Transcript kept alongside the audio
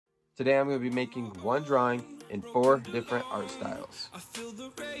Today I'm going to be making one drawing in 4 different art styles.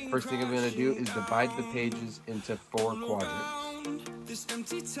 First thing I'm going to do is divide the pages into 4 quadrants.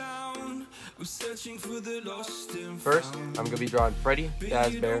 First, I'm going to be drawing Freddy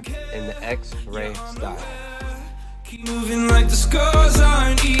Fazbear in the X-ray style. Keep moving like the scars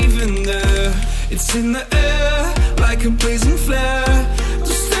aren't even there. It's in the air like a blazing flare. Don't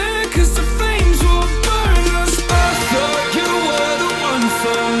stare cause the flames will burn us. I thought you were the one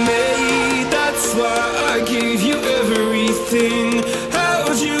for me. That's why I gave you everything.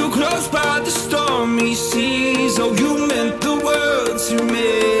 Held you close by the stormy seas. Oh, you meant the world to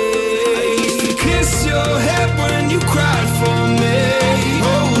me. I used to kiss your head when you cried for me.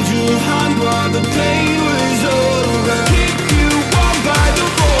 Hold your hand while the pain was over.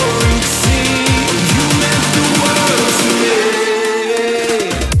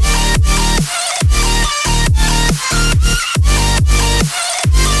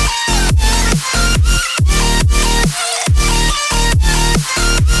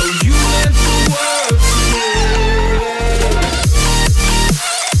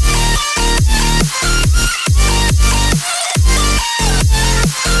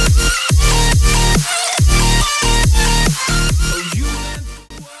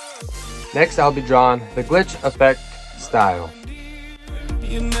 Next, I'll be drawing the glitch effect style.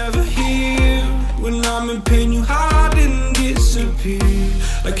 You're never here when I'm in pain. You hide and disappear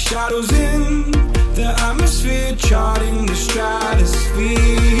like shadows in the atmosphere, charting the stratosphere.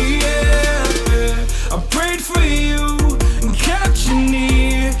 Yeah. I prayed for you and kept you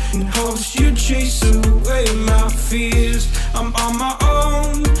near in hopes you'd chase away my fears. I'm on my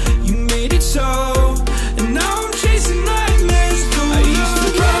own, you made it so, and now I'm chasing nightmares through. I used to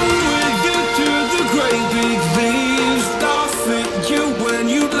run with you through the great big leaves, laugh at you when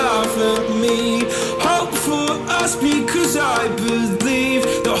you laugh at me. Hope for us because I believe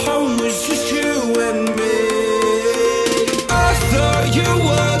the home was just you and me. I thought you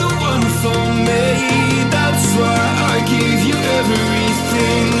were the one for me. That's why I gave you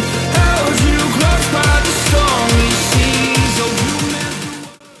everything. Held you close by the stormy seas. Oh, you meant.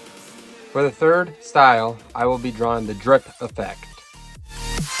 For the third style, I will be drawing the drip effect.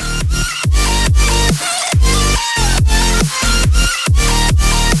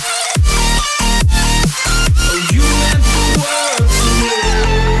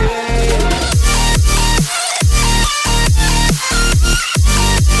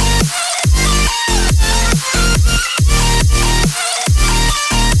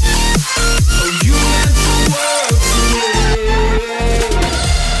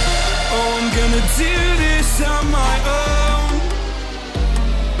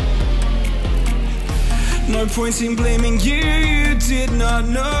 No point in blaming you, you did not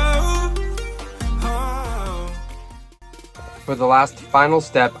know. Oh. For the last final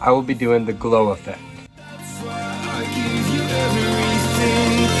step, I will be doing the glow effect. That's why I gave you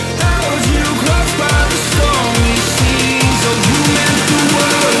everything. Held you close by the stormy seas. Oh, you meant the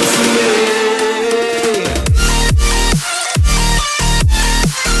world to me.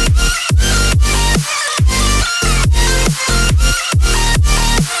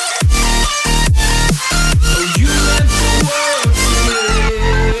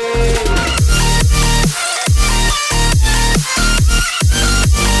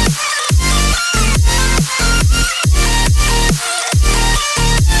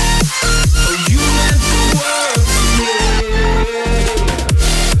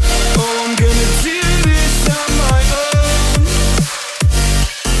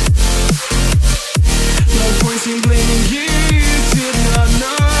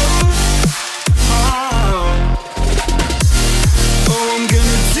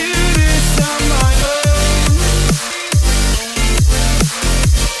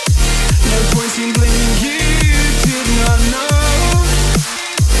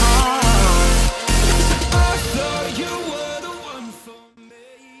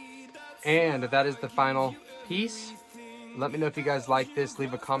 And that is the final piece. Let me know if you guys like this.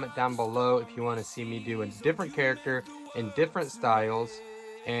 Leave a comment down below if you want to see me do a different character in different styles.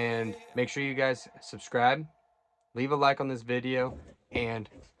 And make sure you guys subscribe, leave a like on this video, and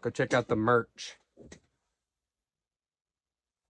go check out the merch.